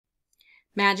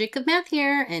Magic of Math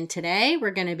here, and today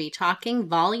we're going to be talking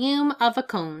volume of a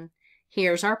cone.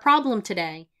 Here's our problem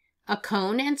today. A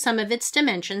cone and some of its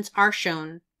dimensions are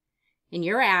shown. And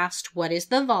you're asked, what is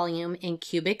the volume in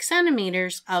cubic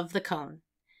centimeters of the cone?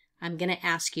 I'm going to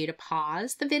ask you to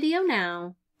pause the video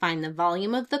now, find the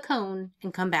volume of the cone,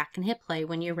 and come back and hit play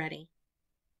when you're ready.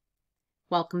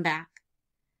 Welcome back.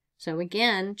 So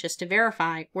again, just to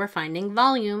verify, we're finding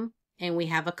volume, and we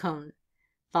have a cone.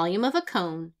 Volume of a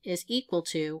cone is equal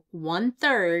to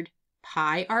 1/3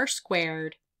 pi r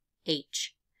squared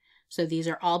h. So these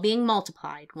are all being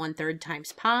multiplied. 1/3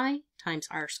 times pi times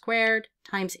r squared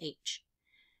times h.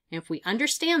 And if we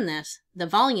understand this, the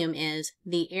volume is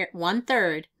the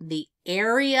 1/3 the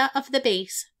area of the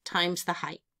base times the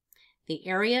height. The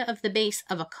area of the base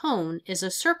of a cone is a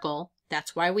circle.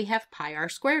 That's why we have pi r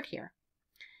squared here.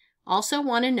 Also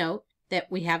want to note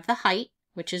that we have the height,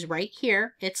 which is right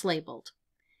here. It's labeled.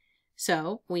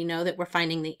 So we know that we're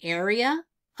finding the area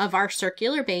of our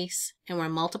circular base, and we're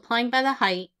multiplying by the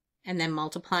height, and then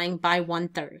multiplying by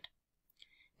 1/3.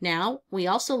 Now, we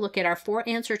also look at our 4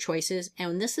 answer choices,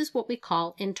 and this is what we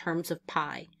call in terms of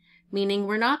pi, meaning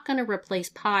we're not going to replace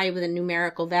pi with a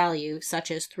numerical value, such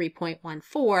as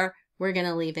 3.14. We're going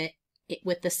to leave it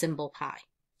with the symbol pi.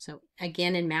 So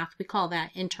again, in math, we call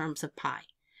that in terms of pi.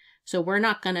 So we're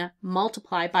not going to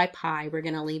multiply by pi. We're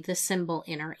going to leave the symbol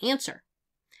in our answer.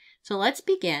 So let's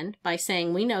begin by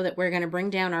saying we know that we're going to bring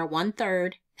down our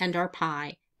 1/3 and our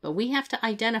pi, but we have to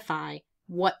identify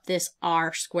what this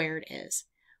r squared is.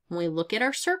 When we look at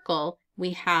our circle,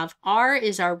 we have r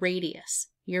is our radius.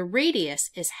 Your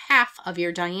radius is half of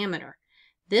your diameter.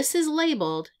 This is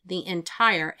labeled the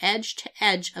entire edge to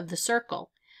edge of the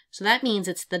circle. So that means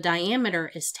it's the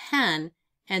diameter is 10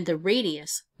 and the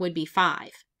radius would be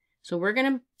 5. So we're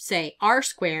going to say r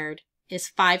squared is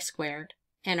 5 squared.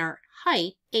 And our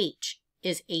height, h,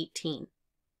 is 18.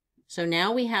 So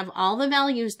now we have all the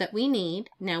values that we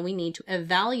need. Now we need to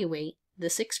evaluate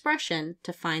this expression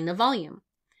to find the volume.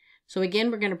 So again,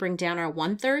 we're going to bring down our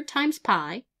 1/3 times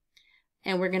pi,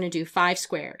 and we're going to do 5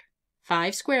 squared.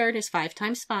 5 squared is 5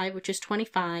 times 5, which is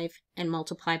 25, and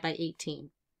multiply by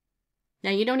 18. Now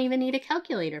you don't even need a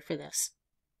calculator for this.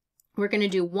 We're going to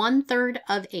do 1/3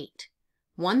 of 8.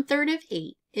 1/3 of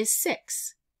 8 is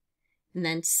 6. And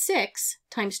then 6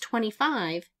 times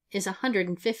 25 is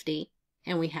 150,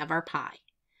 and we have our pi.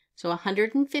 So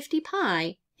 150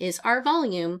 pi is our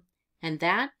volume, and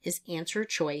that is answer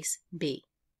choice B.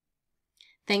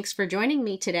 Thanks for joining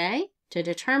me today to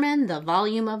determine the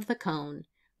volume of the cone.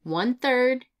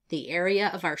 1/3 the area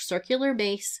of our circular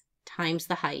base times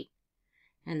the height.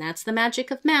 And that's the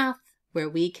magic of math, where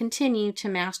we continue to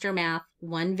master math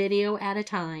one video at a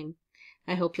time.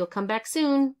 I hope you'll come back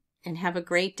soon, and have a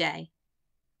great day.